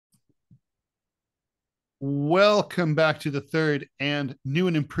Welcome back to the third and new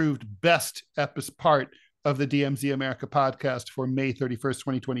and improved best episode part of the DMZ America podcast for May 31st,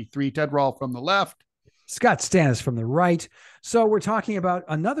 2023. Ted Rall from the left. Scott Stannis from the right. So we're talking about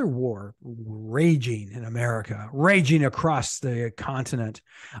another war raging in America, raging across the continent.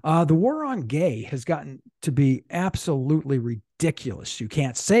 The war on gay has gotten to be absolutely ridiculous. You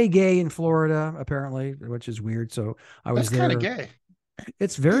can't say gay in Florida, apparently, which is weird. So I was there. That's kind of gay.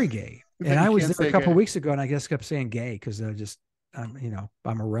 It's very gay. And I was there a couple of weeks ago, and I just kept saying gay because I'm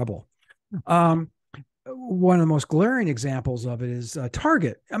a rebel. One of the most glaring examples of it is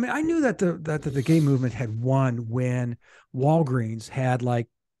Target. I mean, I knew that the gay movement had won when Walgreens had gay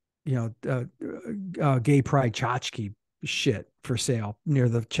pride tchotchke shit for sale near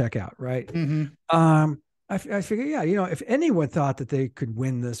the checkout, right? Mm-hmm. I figure, if anyone thought that they could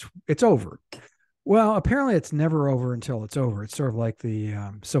win this, it's over. Well, apparently it's never over until it's over. It's sort of like the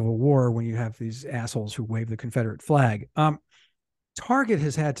Civil War when you have these assholes who wave the Confederate flag. Target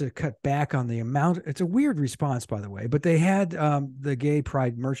has had to cut back on the amount. It's a weird response, by the way, but they had the gay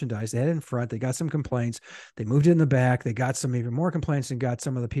pride merchandise. They had it in front. They got some complaints. They moved it in the back. They got some even more complaints and got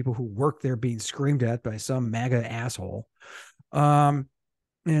some of the people who work there being screamed at by some MAGA asshole. And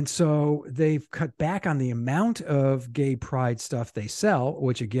so they've cut back on the amount of gay pride stuff they sell,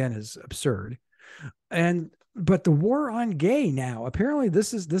 which again is absurd. But the war on gay now, apparently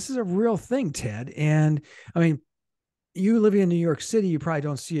this is a real thing, Ted. And I mean, you living in New York City, you probably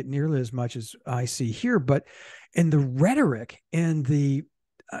don't see it nearly as much as I see here, but in the rhetoric and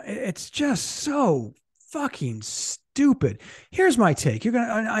it's just so fucking stupid. Here's my take.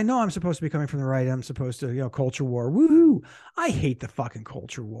 I know I'm supposed to be coming from the right. I'm supposed to, culture war. Woohoo. I hate the fucking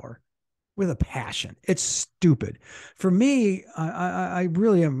culture war with a passion. It's stupid. For me, I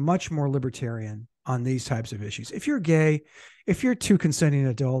really am much more libertarian on these types of issues. If you're gay, if you're two consenting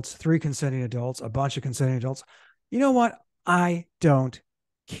adults, three consenting adults, a bunch of consenting adults, you know what? I don't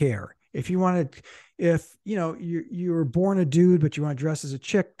care. If you were born a dude, but you want to dress as a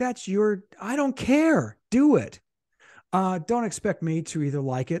chick, I don't care. Do it. Don't expect me to either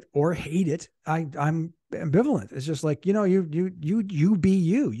like it or hate it. I'm ambivalent. It's just like, you be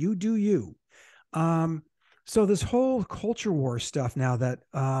you, you do you. So this whole culture war stuff now that,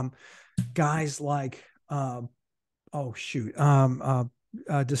 guys like, DeSantis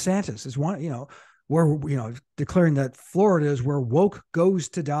is one, we're, declaring that Florida is where woke goes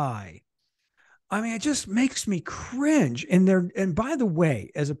to die. I mean, it just makes me cringe. And by the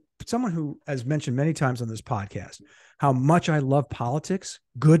way, as someone who has mentioned many times on this podcast, how much I love politics,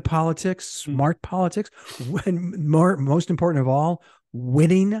 good politics, smart politics, most important of all,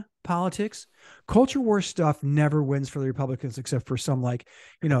 winning politics. Culture war stuff never wins for the Republicans, except for some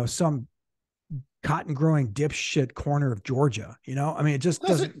some cotton growing dipshit corner of Georgia. I mean, it just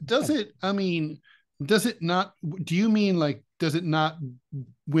doesn't. Does it not? Do you mean does it not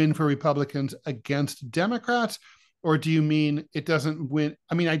win for Republicans against Democrats? Or do you mean it doesn't win?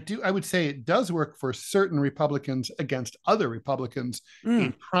 I mean, I would say it does work for certain Republicans against other Republicans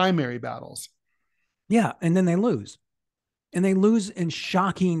in primary battles. Yeah. And then they lose. And they lose in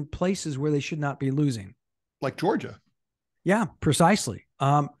shocking places where they should not be losing. Like Georgia. Yeah, precisely.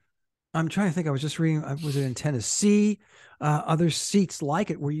 I'm trying to think. I was just reading, was it in Tennessee? Other seats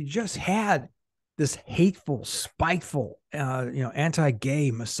like it where you just had this hateful, spiteful, anti-gay,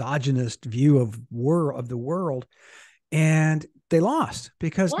 misogynist view of the world, and they lost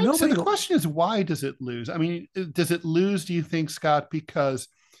because nobody. So the question is, why does it lose? I mean, does it lose? Do you think, Scott, because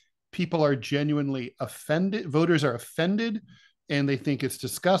people are genuinely offended? Voters are offended, and they think it's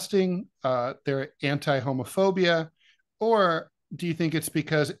disgusting. They're anti-homophobia, or do you think it's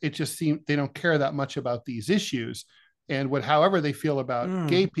because it just seems they don't care that much about these issues, and however they feel about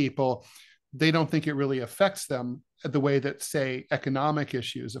gay people, they don't think it really affects them the way that, say, economic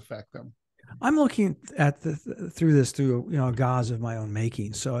issues affect them? I'm looking at through a gauze of my own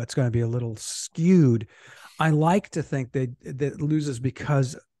making, so it's going to be a little skewed. I like to think that it loses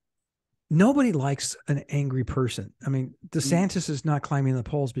because nobody likes an angry person. I mean, DeSantis is not climbing the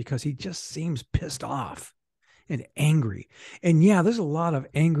polls because he just seems pissed off and angry. And yeah, there's a lot of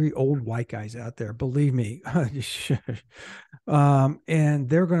angry old white guys out there, believe me. And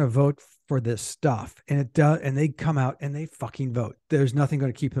they're going to vote for this stuff, and it does, and they come out and they fucking vote. There's nothing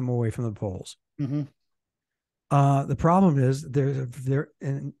going to keep them away from the polls. Mm-hmm. The problem is they're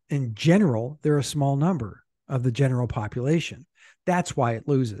in general, they're a small number of the general population. That's why it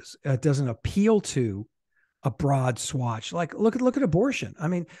loses. It doesn't appeal to a broad swatch. Like look at abortion. I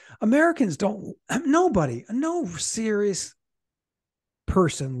mean, Americans no serious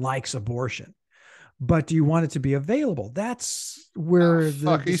person likes abortion, but do you want it to be available? That's Oh, where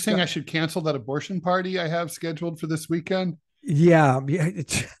fuck. Are you saying I should cancel that abortion party I have scheduled for this weekend? yeah,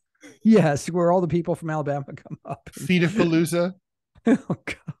 yes, where all the people from Alabama come up. Feedapalooza? Oh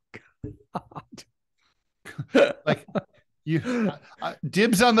God. Like, you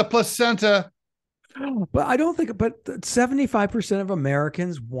dibs on the placenta. But I don't think, but 75% of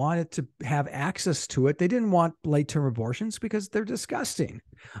Americans wanted to have access to it. They didn't want late term abortions because they're disgusting.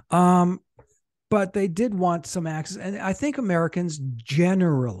 But they did want some access. And I think Americans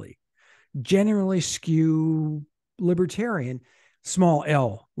generally skew libertarian, small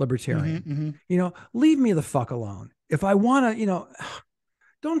L libertarian. Leave me the fuck alone. If I want to,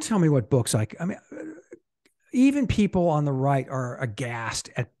 don't tell me what books I mean, even people on the right are aghast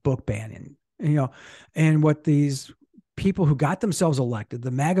at book banning. And what these people who got themselves elected, the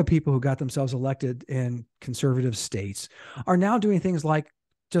MAGA people who got themselves elected in conservative states, are now doing things like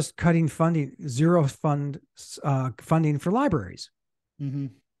just cutting funding, funding for libraries. Mm-hmm.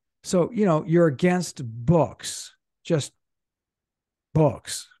 So, you're against books, just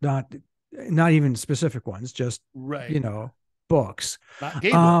books, not even specific ones, just, right. Books. Not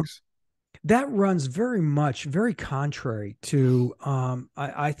gay books. That runs very contrary to,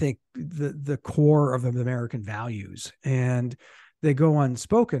 I think, the core of American values, and they go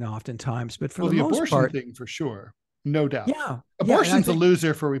unspoken oftentimes. But for the most abortion part, thing, for sure, no doubt. Yeah, abortion's a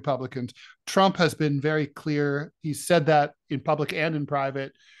loser for Republicans. Trump has been very clear. He said that in public and in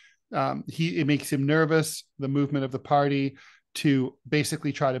private. It makes him nervous, the movement of the party, to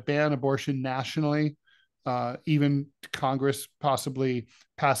basically try to ban abortion nationally. Even Congress possibly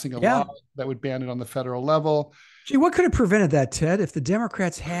passing a law that would ban it on the federal level. Gee, what could have prevented that, Ted, if the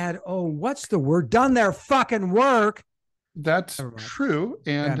Democrats had, done their fucking work? That's true.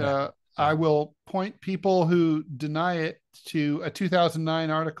 And I will point people who deny it to a 2009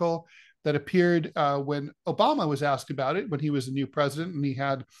 article that appeared when Obama was asked about it, when he was a new president, and he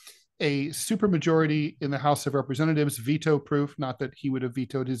had a supermajority in the House of Representatives, veto proof, not that he would have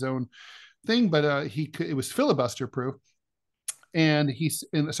vetoed his own thing, but it was filibuster proof. And he's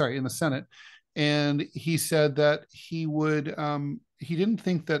in the Senate, and he said that he didn't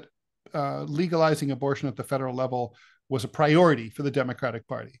think that legalizing abortion at the federal level was a priority for the Democratic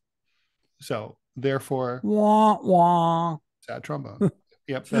Party. So therefore, sad trombone.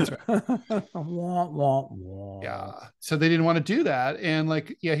 Yep, that's right. Yeah. So they didn't want to do that. And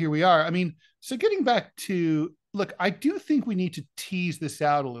here we are. I mean, so getting back to, look, I do think we need to tease this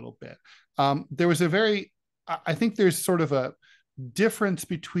out a little bit. There was I think there's sort of a difference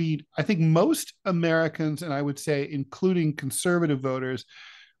between, I think most Americans, and I would say including conservative voters,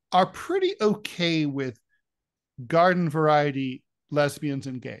 are pretty okay with garden variety lesbians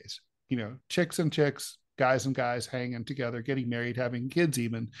and gays, chicks and chicks, guys and guys hanging together, getting married, having kids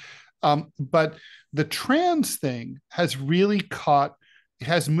even. But the trans thing has really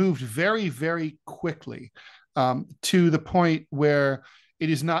has moved very, very quickly to the point where it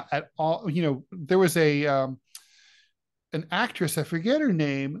is not at all, there was an actress, I forget her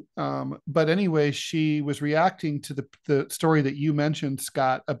name, but anyway, she was reacting to the story that you mentioned,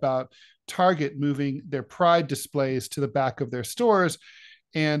 Scott, about Target moving their pride displays to the back of their stores.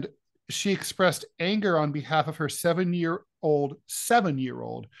 And she expressed anger on behalf of her 7-year-old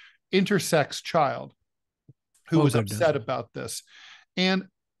intersex child who was upset about this. And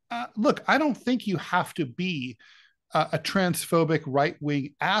look, I don't think you have to be a transphobic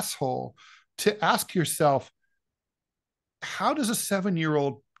right-wing asshole to ask yourself, how does a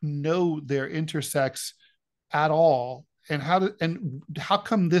 7-year-old know they're intersex at all? And how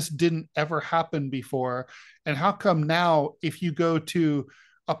come this didn't ever happen before? And how come now, if you go to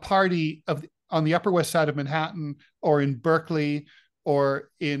a party on the Upper West Side of Manhattan, or in Berkeley, or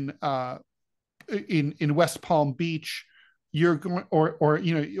in West Palm Beach, you're going, or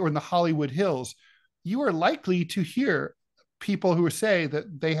in the Hollywood Hills, you are likely to hear people who say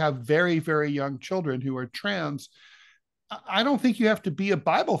that they have very, very young children who are trans. I don't think you have to be a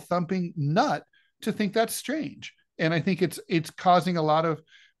Bible thumping nut to think that's strange. And I think it's causing a lot of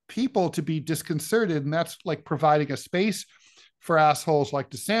people to be disconcerted. And that's like providing a space for assholes like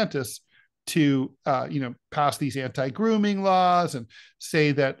DeSantis to, pass these anti-grooming laws and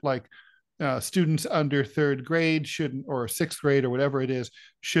say that students under third grade shouldn't, or sixth grade or whatever it is,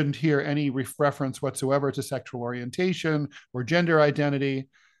 shouldn't hear any reference whatsoever to sexual orientation or gender identity.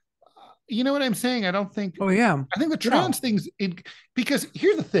 You know what I'm saying? I don't think. Oh yeah. I think the trans things. Because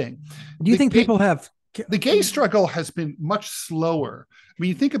here's the thing. Do you think people have? The gay struggle has been much slower. I mean,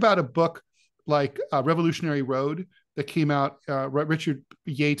 you think about a book like Revolutionary Road that came out. Richard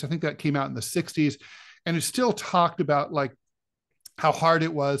Yates, I think that came out in the '60s, and it still talked about how hard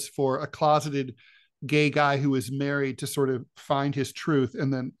it was for a closeted gay guy who is married to sort of find his truth,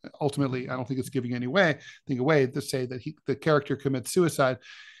 and then ultimately, I don't think it's giving anything away to say that the character commits suicide.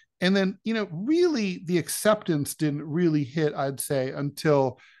 And then, really the acceptance didn't really hit, I'd say,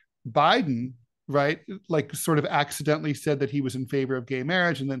 until Biden, right? Like sort of accidentally said that he was in favor of gay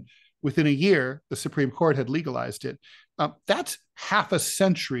marriage. And then within a year, the Supreme Court had legalized it. That's half a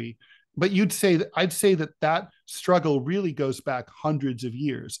century. But I'd say that struggle really goes back hundreds of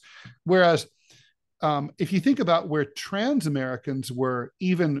years. Whereas if you think about where trans Americans were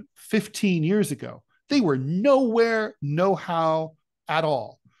even 15 years ago, they were nowhere, no how at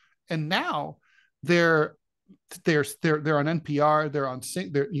all. And now they're on NPR,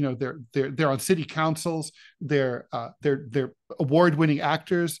 they're on city councils, they're award-winning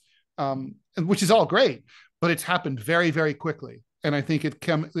actors, which is all great, but it's happened very, very quickly. And I think it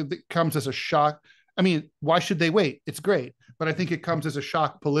comes as a shock. I mean, why should they wait? It's great, but I think it comes as a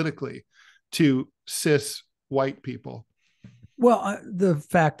shock politically to cis white people. Well, the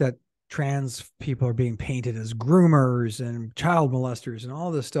fact that trans people are being painted as groomers and child molesters and all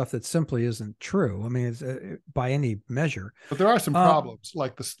this stuff that simply isn't true. I mean, it's by any measure. But there are some problems,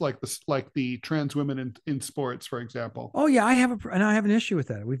 like the trans women in sports, for example. Oh yeah, I have an issue with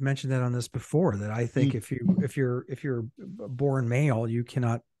that. We've mentioned that on this before. That I think if you're born male, you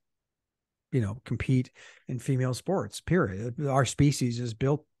cannot, compete in female sports. Period. Our species is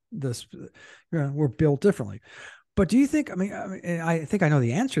built we're built differently. But do you think, I think I know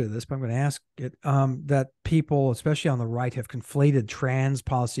the answer to this, but I'm going to ask it, that people, especially on the right, have conflated trans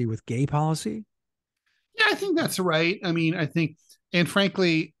policy with gay policy? Yeah, I think that's right. I mean, I think, and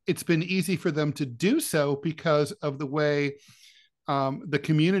frankly, it's been easy for them to do so because of the way the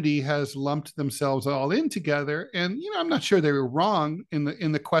community has lumped themselves all in together. And, I'm not sure they were wrong in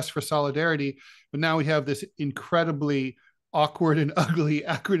the quest for solidarity, but now we have this incredibly awkward and ugly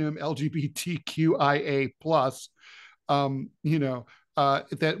acronym LGBTQIA plus.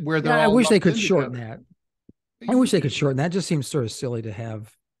 That where they're I all wish they could together. shorten that. I wish they could shorten that. It just seems sort of silly to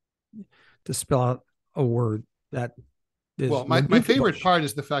spell out a word that is. Well, my favorite part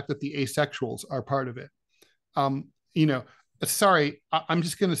is the fact that the asexuals are part of it. Sorry, I'm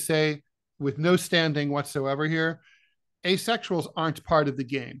just going to say, with no standing whatsoever here, asexuals aren't part of the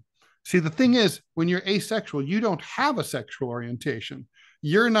game. See, the thing is, when you're asexual, you don't have a sexual orientation.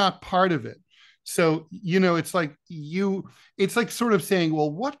 You're not part of it. So, it's like sort of saying,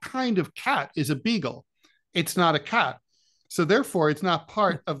 well, what kind of cat is a beagle? It's not a cat. So therefore, it's not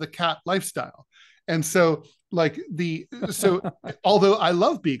part of the cat lifestyle. And so although I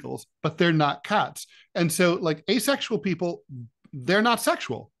love beagles, but they're not cats. And so like asexual people, they're not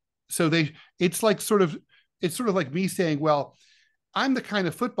sexual. So it's sort of like me saying, well, I'm the kind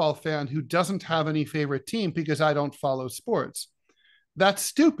of football fan who doesn't have any favorite team because I don't follow sports. That's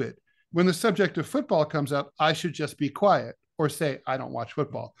stupid. When the subject of football comes up, I should just be quiet or say, I don't watch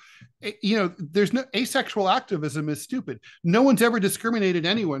football. There's no asexual activism is stupid. No one's ever discriminated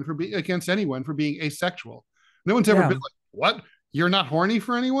against anyone for being asexual. No one's ever been like, what? You're not horny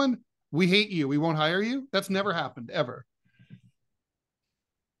for anyone? We hate you. We won't hire you. That's never happened ever.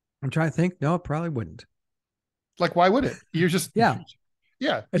 I'm trying to think. No, it probably wouldn't. Like, why would it? You're just, yeah.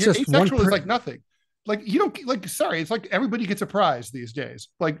 It's just asexual is like nothing. Like, you don't like, sorry, it's like everybody gets a prize these days.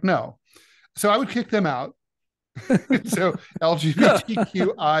 Like, no. So I would kick them out. So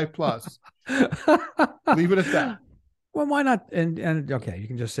LGBTQI plus. Leave it at that. Well, why not? And okay, you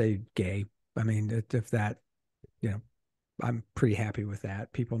can just say gay. I mean, if that, I'm pretty happy with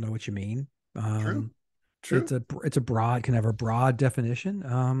that. People know what you mean. True. It's a broad, can have a broad definition.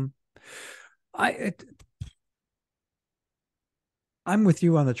 I'm with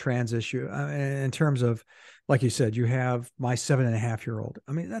you on the trans issue in terms of, like you said, you have my 7.5-year-old.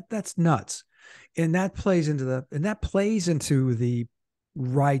 I mean, that's nuts. And that plays into the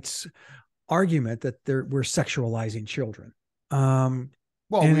right's argument that we're sexualizing children. Well,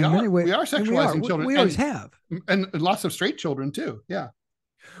 we are sexualizing children. We always have. And lots of straight children too. Yeah.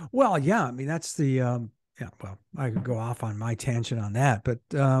 Well, yeah. I mean, that's the, well, I could go off on my tangent on that, but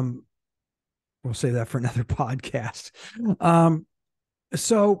we'll save that for another podcast.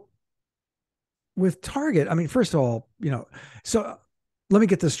 So with Target, I mean, first of all, so let me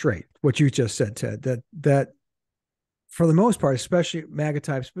get this straight. What you just said, Ted, that for the most part, especially MAGA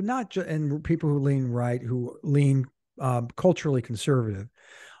types, but not just, and people who lean right, who lean culturally conservative,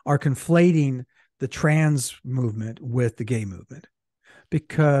 are conflating the trans movement with the gay movement.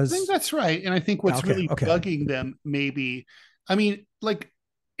 Because I think that's right. And I think what's really bugging them, maybe, I mean, like,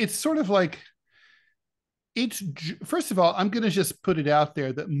 it's sort of like, first of all, I'm going to just put it out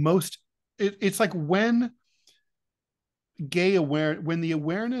there that it's like when when the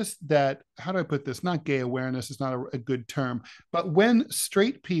awareness that, how do I put this? Not gay awareness is not a good term, but when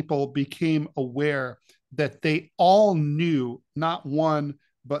straight people became aware that they all knew not one,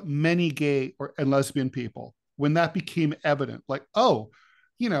 but many gay and lesbian people, when that became evident, like, oh,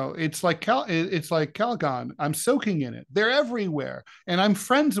 it's like Calgon. I'm soaking in it. They're everywhere, and I'm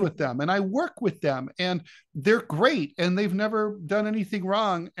friends with them, and I work with them, and they're great, and they've never done anything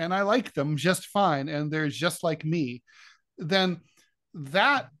wrong, and I like them just fine, and they're just like me. Then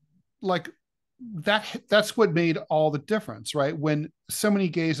that's what made all the difference, right? When so many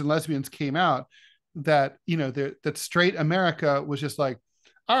gays and lesbians came out, that that straight America was just like,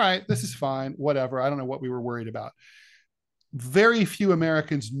 all right, this is fine, whatever. I don't know what we were worried about. Very few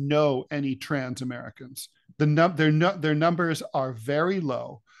Americans know any trans Americans. Their numbers are very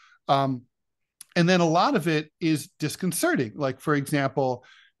low. And then a lot of it is disconcerting. Like, for example,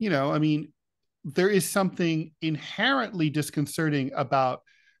 there is something inherently disconcerting about,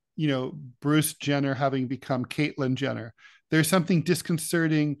 Bruce Jenner having become Caitlyn Jenner. There's something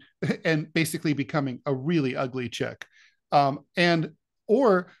disconcerting and basically becoming a really ugly chick.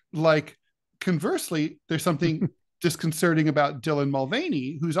 Or like, conversely, there's something disconcerting about Dylan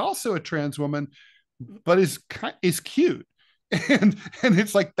Mulvaney, who's also a trans woman, but is cute. And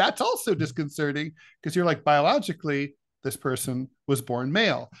it's like, that's also disconcerting, because you're like, biologically, this person was born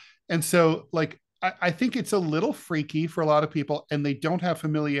male. And so, like, I think it's a little freaky for a lot of people, and they don't have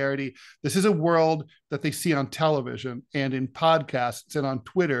familiarity. This is a world that they see on television and in podcasts and on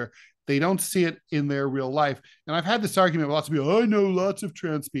Twitter. They don't see it in their real life. And I've had this argument with lots of people. I know lots of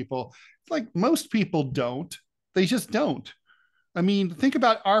trans people. It's like, most people don't. They just don't. I mean, think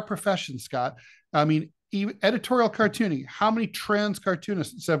about our profession, Scott. I mean, even editorial cartooning. How many trans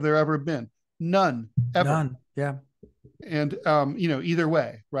cartoonists have there ever been? None, ever. None. Yeah. And, either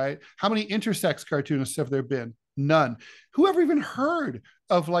way, right? How many intersex cartoonists have there been? None. Who ever even heard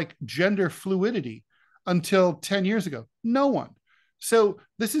of like gender fluidity until 10 years ago? No one. So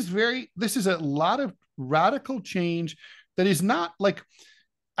this is a lot of radical change that is not like,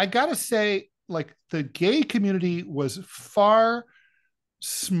 I gotta say, like, the gay community was far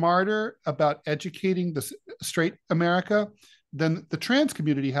smarter about educating the straight America than the trans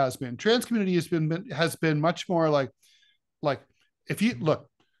community has been. Trans community has been much more like, if you look,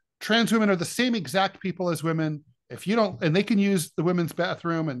 trans women are the same exact people as women. If you don't, and they can use the women's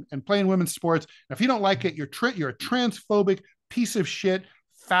bathroom and play in women's sports. And if you don't like it, you're a transphobic piece of shit,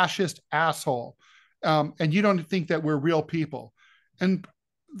 fascist asshole. And you don't think that we're real people. And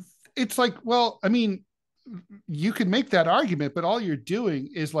it's like, well, I mean, you can make that argument, but all you're doing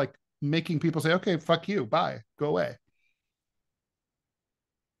is like making people say, okay, fuck you, bye, go away.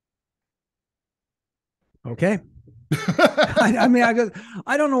 Okay. I mean,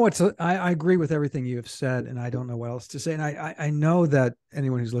 I don't know I agree with everything you have said, and I don't know what else to say. And I know that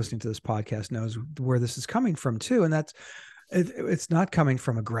anyone who's listening to this podcast knows where this is coming from too. And it's not coming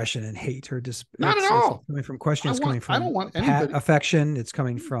from aggression and hate, or just not at all. It's coming from questions. Coming from I don't want anybody. Affection. It's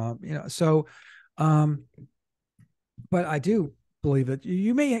coming from, so, but I do believe that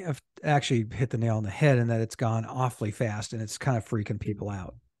you may have actually hit the nail on the head, and that it's gone awfully fast, and it's kind of freaking people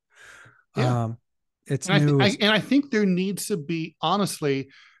out. Yeah. It's new. I think there needs to be, honestly,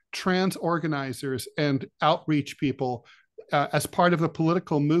 trans organizers and outreach people as part of the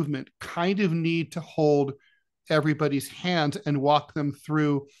political movement kind of need to hold everybody's hands and walk them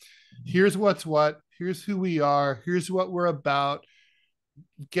through. Here's what's what. Here's who we are. Here's what we're about.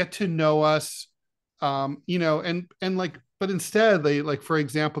 Get to know us. And like, but instead they, like, for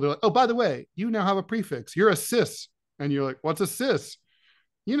example, they're like, oh, by the way, you now have a prefix. You're a cis. And you're like, what's a cis?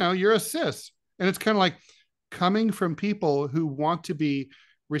 You're a cis. And it's kind of like, coming from people who want to be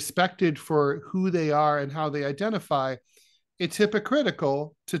respected for who they are and how they identify, it's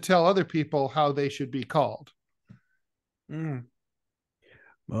hypocritical to tell other people how they should be called.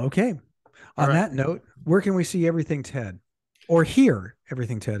 Okay. On that note, where can we see Everything Ted, or hear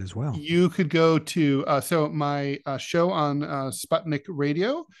Everything Ted as well? You could go to, so my show on Sputnik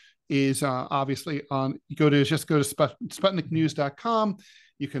Radio is obviously on, go to sputniknews.com.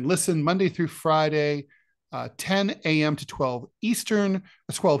 You can listen Monday through Friday, 10 a.m. to 12 Eastern,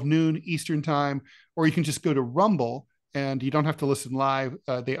 12 noon Eastern time, or you can just go to Rumble, and you don't have to listen live.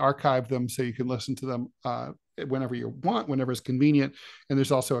 They archive them so you can listen to them whenever you want, whenever it's convenient. And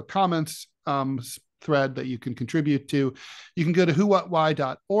there's also a comments thread that you can contribute to. You can go to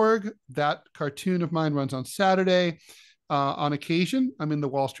whowhatwhy.org. That cartoon of mine runs on Saturday. On occasion, I'm in the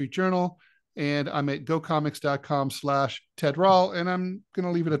Wall Street Journal, and I'm at gocomics.com/Ted Rall, and I'm going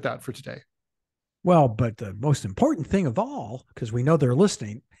to leave it at that for today. Well, but the most important thing of all, because we know they're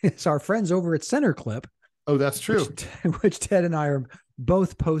listening, is our friends over at Center Clip. Oh, that's true. Which Ted and I are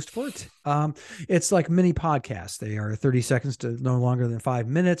both post for it. It's like mini podcasts. They are 30 seconds to no longer than 5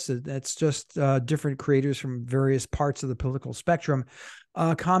 minutes. It's just different creators from various parts of the political spectrum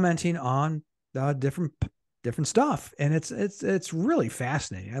commenting on different stuff, and it's really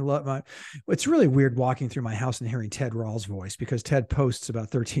fascinating. I love it's really weird walking through my house and hearing Ted Rall's voice, because Ted posts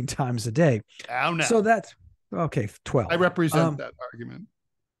about 13 times a day. Oh, no. So that's okay. 12. I represent that argument.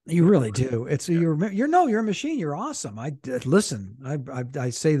 You really do. It's you're a machine. You're awesome. I listen.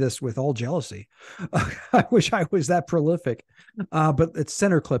 I say this with all jealousy. I wish I was that prolific, but it's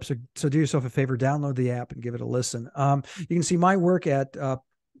center clips. So do yourself a favor, download the app and give it a listen. You can see my work at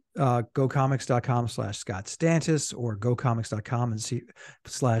gocomics.com/Scott Stantis or gocomics.com and see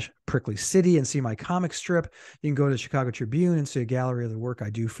 /Prickly City and see my comic strip. You can go to Chicago Tribune and see a gallery of the work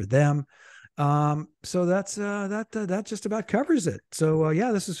I do for them. So that's that just about covers it. So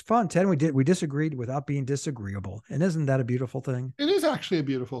yeah, this is fun, Ted. We disagreed without being disagreeable, and isn't that a beautiful thing? It is actually a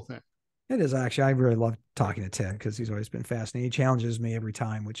beautiful thing. It is actually. I really love talking to Ted because he's always been fascinating. He challenges me every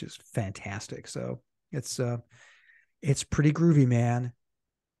time, which is fantastic. So it's pretty groovy, man.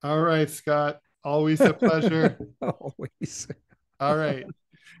 All right, Scott. Always a pleasure. Always. All right.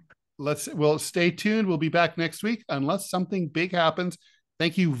 Well, stay tuned. We'll be back next week unless something big happens.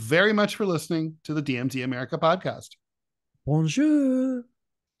 Thank you very much for listening to the DMZ America podcast. Bonjour.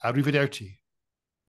 Arrivederci.